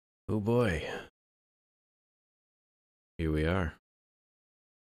Oh boy, here we are.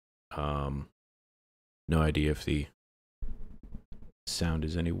 No idea if the sound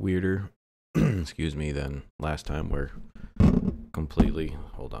is any weirder, excuse me, than last time. We're completely,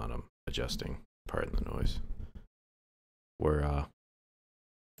 hold on, I'm adjusting, pardon the noise. We're a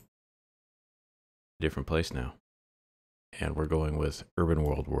different place now. And we're going with Urban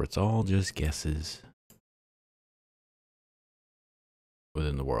World, where it's all just guesses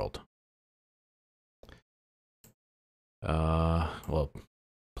within the world. Well,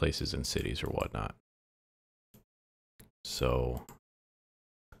 places and cities or whatnot. So,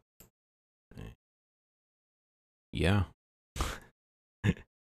 yeah.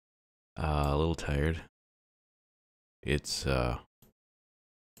 A little tired. It's the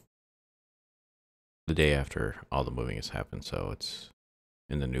day after all the moving has happened, so it's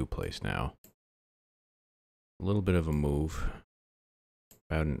in the new place now. A little bit of a move.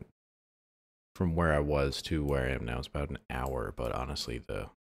 From where I was to where I am now is about an hour, but honestly, the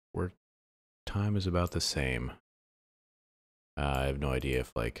work time is about the same. I have no idea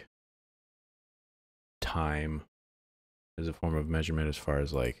if like time is a form of measurement as far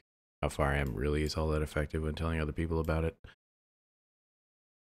as like how far I am really is all that effective when telling other people about it.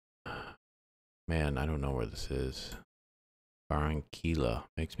 Man, I don't know where this is. Barranquilla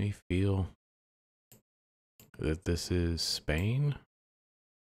makes me feel that this is Spain.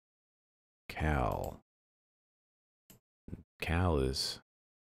 Cal is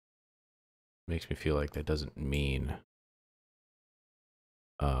makes me feel like that doesn't mean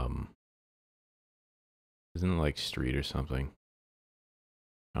isn't it like street or something?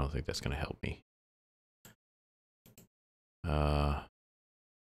 I don't think that's gonna help me. The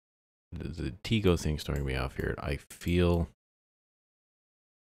Tigo thing's throwing me off here. I feel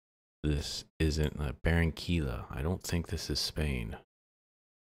this isn't Barranquilla. I don't think this is Spain.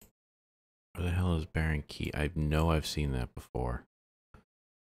 Where the hell is Barranquilla? I know I've seen that before.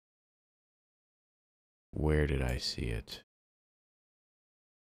 Where did I see it?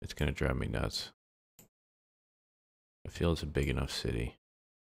 It's gonna drive me nuts. I feel it's a big enough city.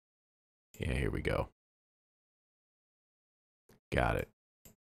 Yeah, here we go. Got it.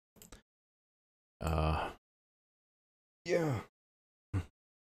 Yeah.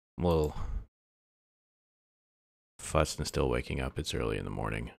 I'm a little fussed and still waking up. It's early in the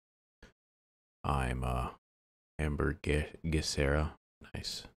morning. I'm Amber Geoguessr.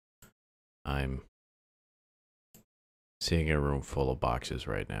 Nice. I'm sitting in a room full of boxes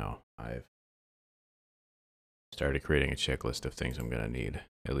right now. I've started creating a checklist of things I'm gonna need,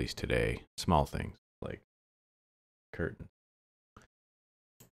 at least today. Small things like curtains.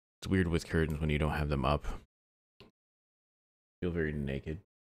 It's weird with curtains when you don't have them up. Feel very naked.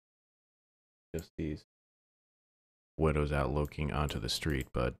 Just these windows out looking onto the street,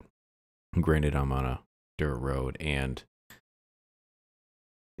 but granted I'm on a dirt road, and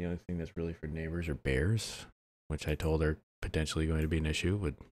the only thing that's really for neighbors are bears, which I told are potentially going to be an issue,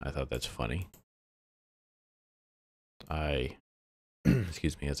 but I thought that's funny. I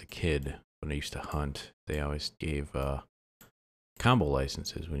excuse me, as a kid, when I used to hunt, they always gave combo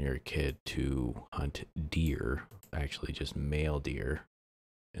licenses when you're a kid to hunt deer, actually just male deer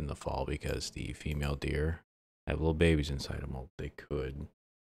in the fall, because the female deer have little babies inside them. Well, they could.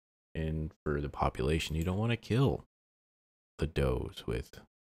 And for the population, you don't want to kill the does with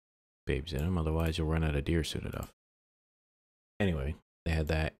babies in them, otherwise you'll run out of deer soon enough. Anyway, they had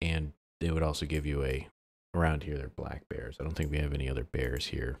that, and they would also give you around here, they're black bears. I don't think we have any other bears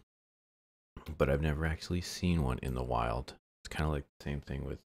here, but I've never actually seen one in the wild. It's kind of like the same thing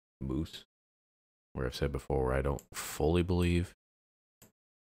with moose, where I've said before, where I don't fully believe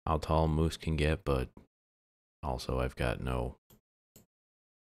how tall moose can get, but also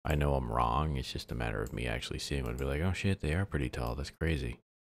I know I'm wrong. It's just a matter of me actually seeing one and be like, oh shit, they are pretty tall. That's crazy.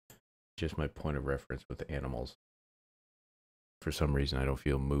 Just my point of reference with animals. For some reason, I don't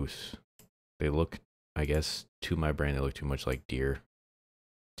feel moose. They look, I guess, to my brain, they look too much like deer,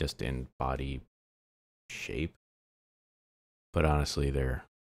 just in body shape. But honestly, they're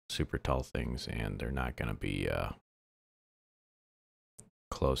super tall things, and they're not going to be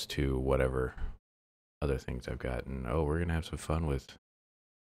close to whatever other things I've gotten. Oh, we're going to have some fun with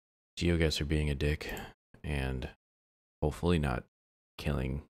Geoguessr being a dick, and hopefully not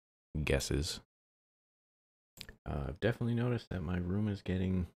killing guesses. I've definitely noticed that my room is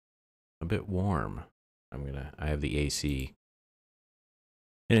getting a bit warm. I have the AC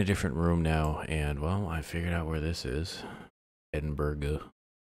in a different room now, and well, I figured out where this is. Edinburgh.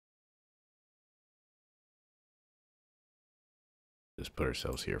 Just put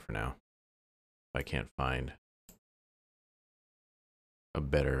ourselves here for now. I can't find a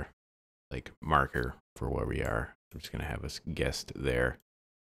better like marker for where we are. I'm just gonna have us guessed there.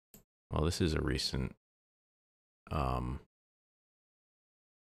 Well, this is a recent,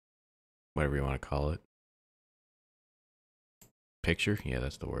 whatever you want to call it, picture. Yeah,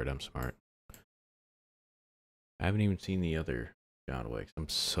 that's the word. I'm smart. I haven't even seen the other John Wicks. I'm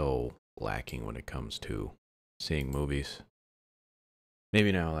so lacking when it comes to seeing movies.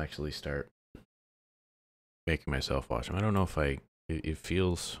 Maybe now I'll actually start making myself watch them. I don't know if it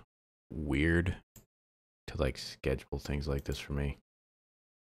feels weird to like schedule things like this for me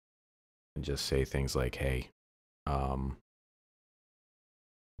and just say things like, hey, oh,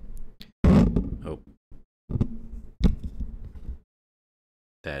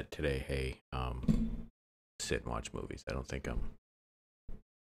 that today, hey, sit and watch movies. I don't think I'm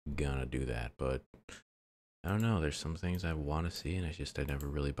gonna do that, but I don't know. There's some things I want to see, and I never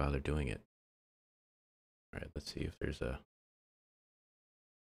really bother doing it. All right, let's see if there's a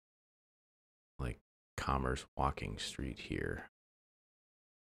like Commerce walking street here.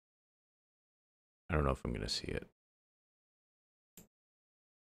 I don't know if I'm gonna see it.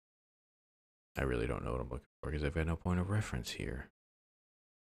 I really don't know what I'm looking for because I've got no point of reference here.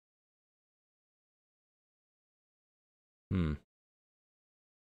 I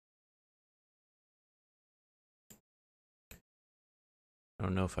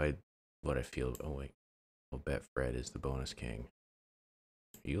don't know if what I feel. Oh wait, I'll bet Fred is the bonus king.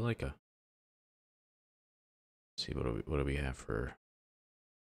 Are you like a? Let's see what do we have for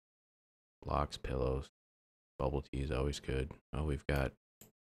locks, pillows, bubble tea is always good. Oh, we've got.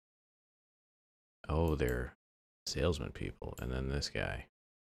 Oh, they're salesman people, and then this guy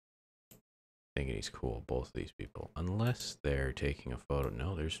thinking he's cool. Both of these people, unless they're taking a photo.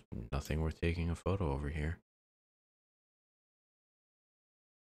 No, there's nothing worth taking a photo over here.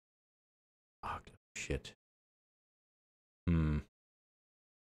 Oh, shit.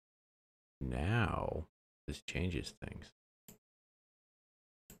 Now this changes things.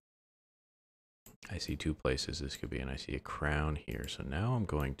 I see two places this could be, and I see a crown here. So now I'm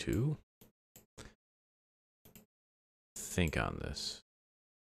going to think on this.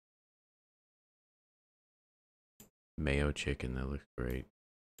 Mayo chicken, that looks great.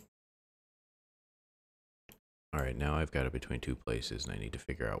 All right, now I've got it between two places, and I need to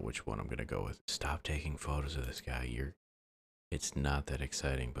figure out which one I'm going to go with. Stop taking photos of this guy. It's not that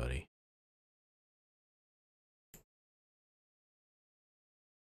exciting, buddy.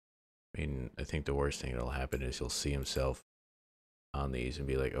 I mean, I think the worst thing that'll happen is he'll see himself on these and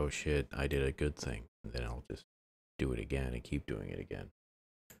be like, oh shit, I did a good thing. And then I'll just do it again and keep doing it again.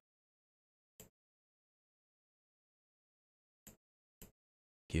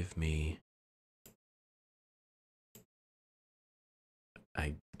 Give me...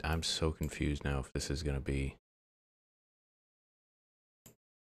 I'm so confused now if this is going to be...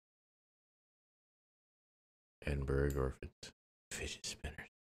 Edinburgh or if it's fidget spinners.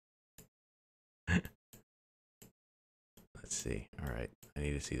 Let's see. All right, I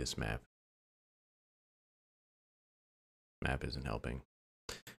need to see this map. Map isn't helping.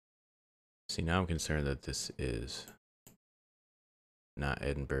 See, now I'm concerned that this is not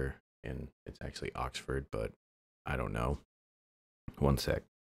Edinburgh and it's actually Oxford, but I don't know. One sec.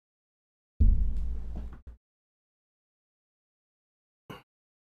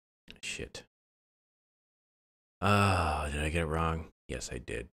 Shit. Oh, did I get it wrong? Yes, I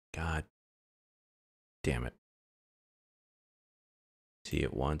did. God damn it. See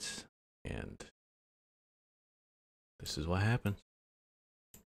it once, and this is what happens.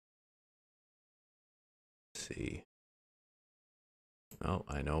 Let's see. Well,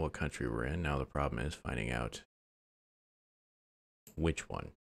 I know what country we're in. Now the problem is finding out which one.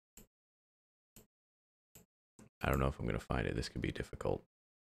 I don't know if I'm going to find it. This could be difficult.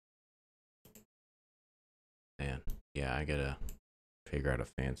 Man, yeah, I gotta figure out a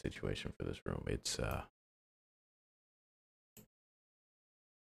fan situation for this room. It's, I'm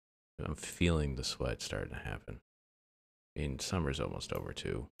feeling the sweat starting to happen. I mean, summer's almost over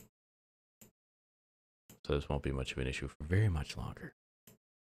too. So this won't be much of an issue for very much longer.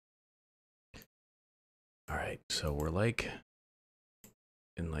 All right, so we're like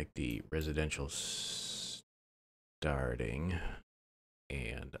in like the residential starting,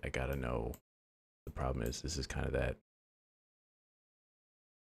 and I gotta know. The problem is this is kind of that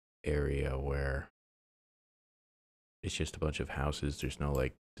area where it's just a bunch of houses. There's no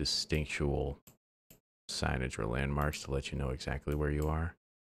like distinctual signage or landmarks to let you know exactly where you are.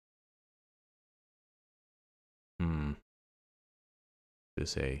 Is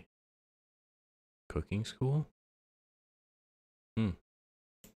this a cooking school? All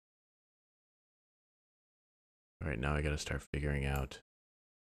right, now I gotta start figuring out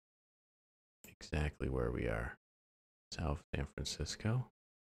exactly where we are. South San Francisco.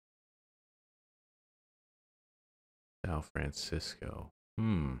 South Francisco.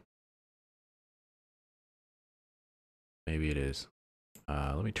 Maybe it is.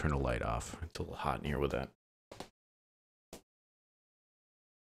 Let me turn the light off. It's a little hot in here with that.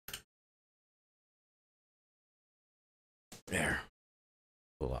 There.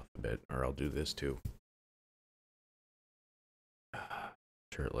 Pull off a bit, or I'll do this too.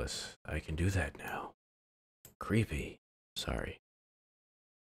 Shirtless. I can do that now. Creepy. Sorry.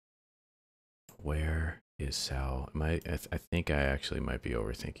 Where is Sal? I think I actually might be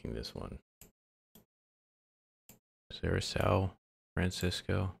overthinking this one. Is there a Sal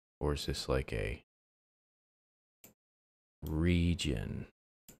Francisco? Or is this like a region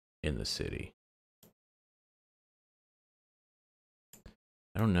in the city?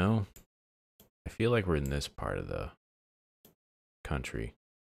 I don't know. I feel like we're in this part of the country.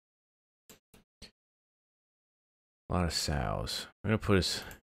 A lot of sows. I'm gonna put us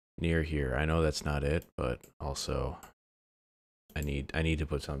near here. I know that's not it, but also I need to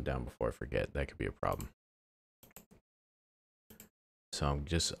put something down before I forget. That could be a problem. So I'm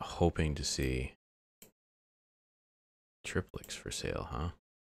just hoping to see triplets for sale, huh?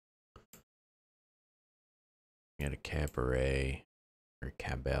 We got a cabaret or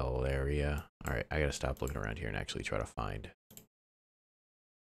cabell area. All right, I gotta stop looking around here and actually try to find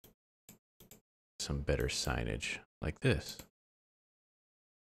some better signage like this.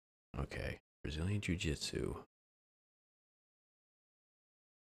 Okay, Brazilian Jiu-Jitsu.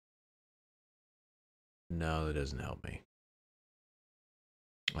 No, that doesn't help me.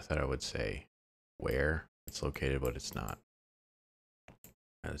 I thought I would say where it's located, but it's not.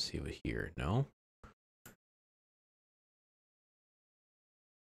 Let's see what here. No?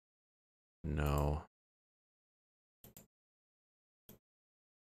 No.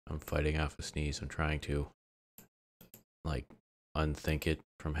 I'm fighting off a sneeze. I'm trying to, like, unthink it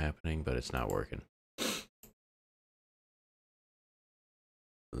from happening, but it's not working.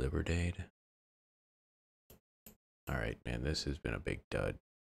 Liberdade. Alright, man, this has been a big dud.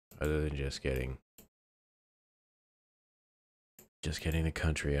 Other than just getting the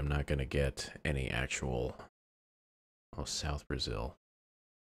country, I'm not gonna get any actual South Brazil.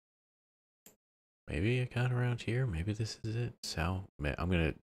 Maybe I got around here. Maybe this is it. South. I'm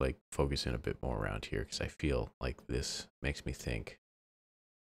gonna like focus in a bit more around here because I feel like this makes me think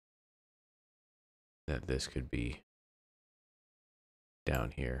that this could be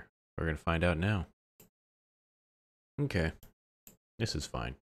down here. We're gonna find out now. Okay, this is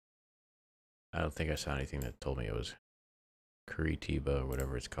fine. I don't think I saw anything that told me it was Curitiba or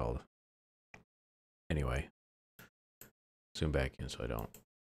whatever it's called. Anyway, zoom back in so I don't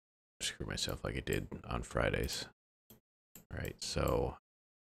screw myself like I did on Fridays. All right, so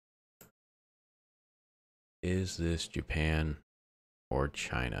is this Japan or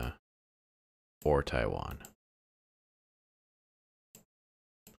China or Taiwan?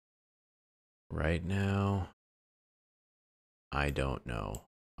 Right now, I don't know.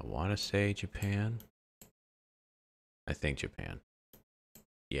 I want to say Japan. I think Japan.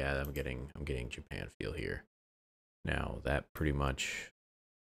 Yeah, I'm getting Japan feel here. Now that pretty much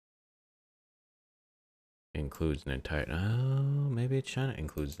includes an entire. Oh, maybe it's China.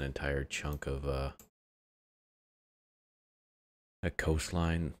 Includes an entire chunk of a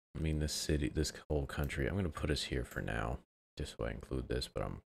coastline. I mean, this city, this whole country. I'm gonna put us here for now, just so I include this. But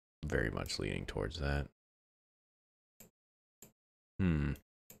I'm very much leaning towards that.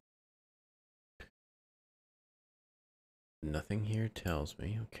 Nothing here tells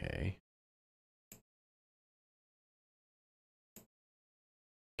me. Okay.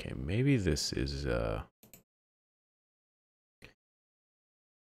 Okay, maybe this is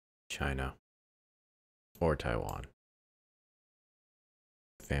China or Taiwan.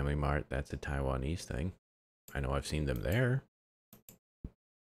 Family Mart, that's a Taiwanese thing. I know I've seen them there.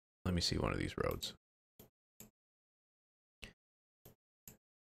 Let me see one of these roads.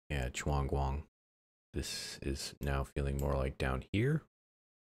 Yeah, Chuangguang. This is now feeling more like down here.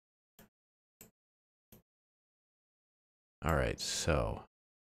 All right, so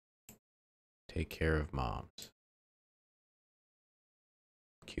take care of moms.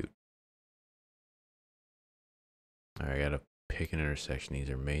 Cute. All right, I gotta pick an intersection. These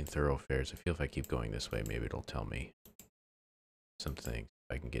are main thoroughfares. I feel if I keep going this way, maybe it'll tell me something.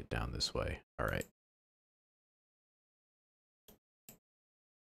 I can get down this way. All right.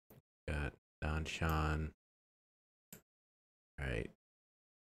 Got Danshan. All right.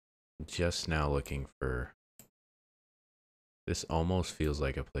 Just now looking for. This almost feels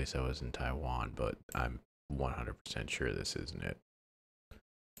like a place I was in Taiwan, but I'm 100% sure this isn't it.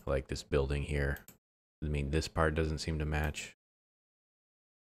 Like this building here. I mean, this part doesn't seem to match.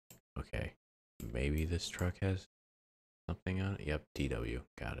 Okay. Maybe this truck has something on it. Yep, TW.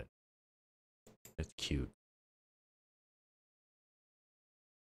 Got it. It's cute.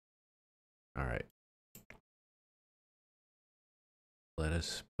 Alright. Let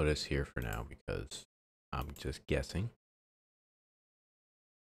us put us here for now because I'm just guessing.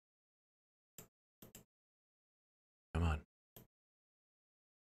 Come on.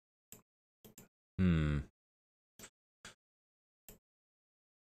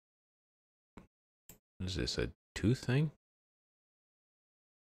 What is this, a tooth thing?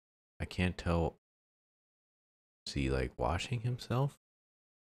 I can't tell. Is he like washing himself?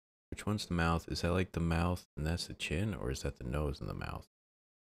 Which one's the mouth? Is that like the mouth and that's the chin? Or is that the nose and the mouth?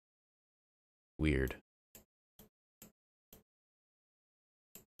 Weird.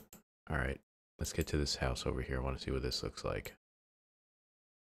 Alright, let's get to this house over here. I want to see what this looks like.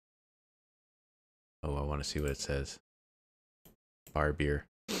 Oh, I want to see what it says. Bar beer.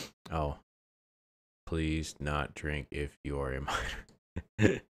 Oh. Please not drink if you are a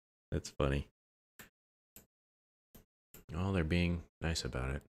minor. That's funny. Oh, they're being nice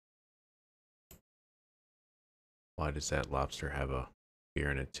about it. Why does that lobster have a beer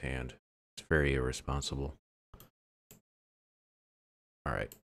in its hand? It's very irresponsible.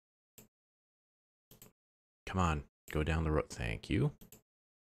 Alright. Come on, go down the road. Thank you.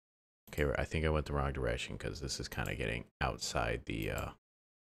 Okay, I think I went the wrong direction because this is kind of getting outside the,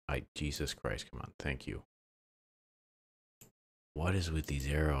 Jesus Christ, come on, thank you. What is with these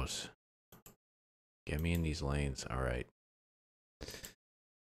arrows? Get me in these lanes, alright.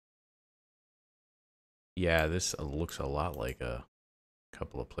 Yeah, this looks a lot like a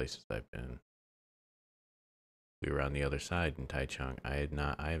couple of places I've been. We were on the other side in Taichung. I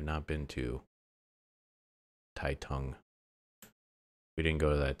have not been to Taitung. We didn't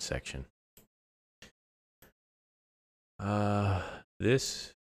go to that section.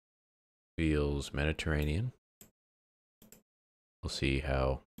 This feels Mediterranean. We'll see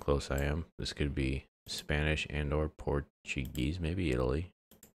how close I am. This could be Spanish and or Portuguese, maybe Italy.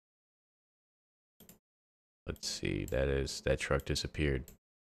 Let's see. That truck disappeared.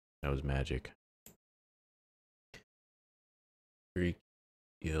 That was magic. Greek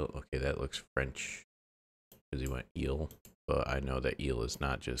eel. Okay, that looks French because he went eel, but I know that eel is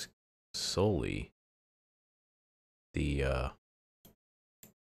not just solely the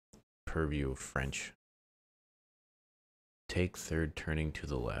purview of French. Take third turning to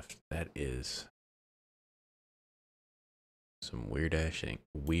the left. That is some weird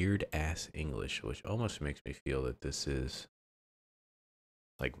ass English, which almost makes me feel that this is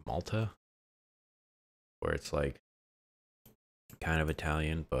like Malta, where it's like kind of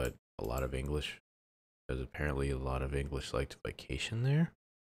Italian but a lot of English, because apparently a lot of English like to vacation there.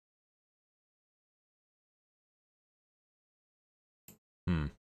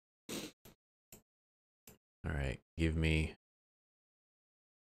 All right, give me,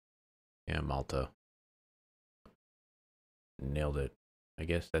 yeah, Malta. Nailed it. I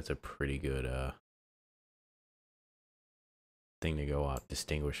guess that's a pretty good thing to go out,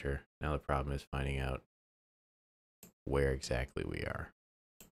 distinguisher. Now the problem is finding out where exactly we are.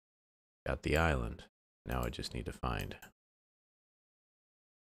 Got the island. Now I just need to find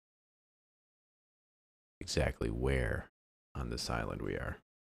exactly where on this island we are.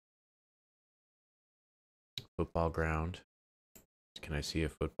 Football ground. Can I see a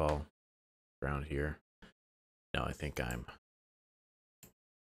football ground here? No, I think I'm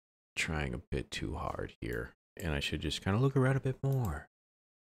trying a bit too hard here. And I should just kind of look around a bit more.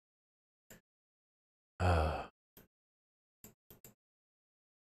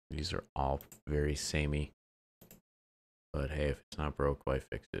 These are all very samey. But hey, if it's not broke, why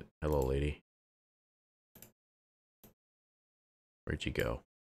fix it? Hello, lady. Where'd you go?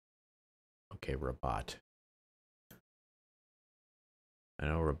 Okay, Rabat. I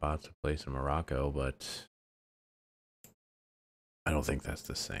know Rabat's a place in Morocco, but I don't think that's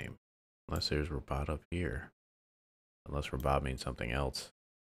the same. Unless there's Rabat up here. Unless Rabat means something else.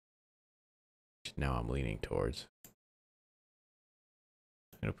 Which now I'm leaning towards.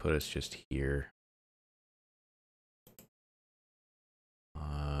 I'm gonna put us just here.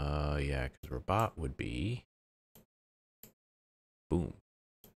 Yeah, because Rabat would be... Boom.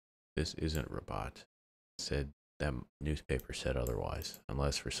 This isn't Rabat. Said that newspaper said otherwise.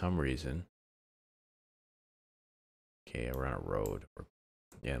 Unless for some reason... Okay, we're on a road. Or,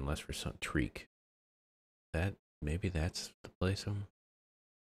 yeah, unless for some... Treek. That... Maybe that's the place I'm...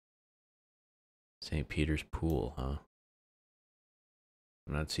 St. Peter's Pool, huh?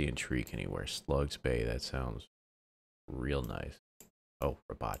 I'm not seeing Treek anywhere. Slugs Bay, that sounds real nice. Oh,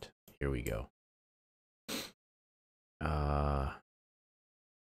 Rabat. Here we go.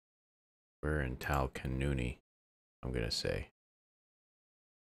 We're in Tal Kanuni, I'm gonna say.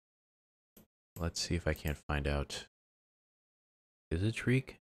 Let's see if I can't find out. Is it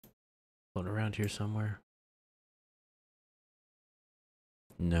Shriek floating around here somewhere?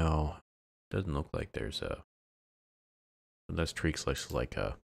 No, doesn't look like there's a. Unless Treek's like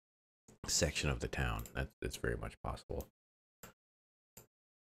a section of the town. That's very much possible.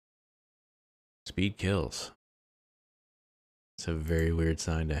 Speed kills. It's a very weird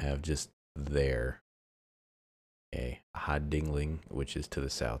sign to have just there. Okay, Dingling, which is to the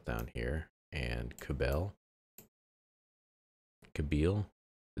south down here, and Kabel. Kabyle.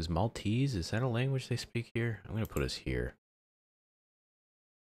 Is Maltese? Is that a language they speak here? I'm gonna put us here.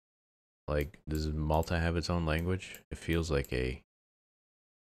 Like, does Malta have its own language? It feels like a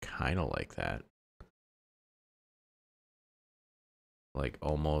kind of like that. Like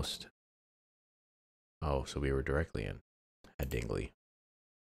almost. Oh, so we were directly in Dingley.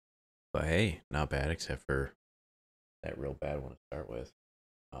 But hey, not bad except for that real bad one to start with.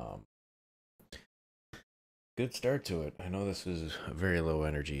 Good start to it. I know this is a very low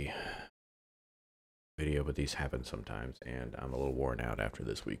energy video, but these happen sometimes, and I'm a little worn out after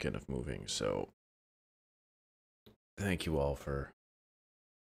this weekend of moving. So thank you all for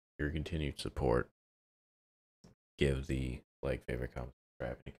your continued support. Give the like, favorite, comment,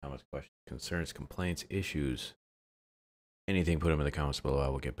 subscribe, any comments, questions, concerns, complaints, issues, anything, put them in the comments below. I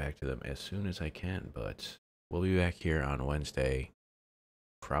will get back to them as soon as I can, but we'll be back here on Wednesday,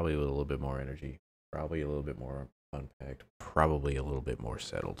 probably with a little bit more energy, probably a little bit more unpacked, probably a little bit more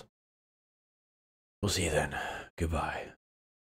settled. We'll see you then. Goodbye.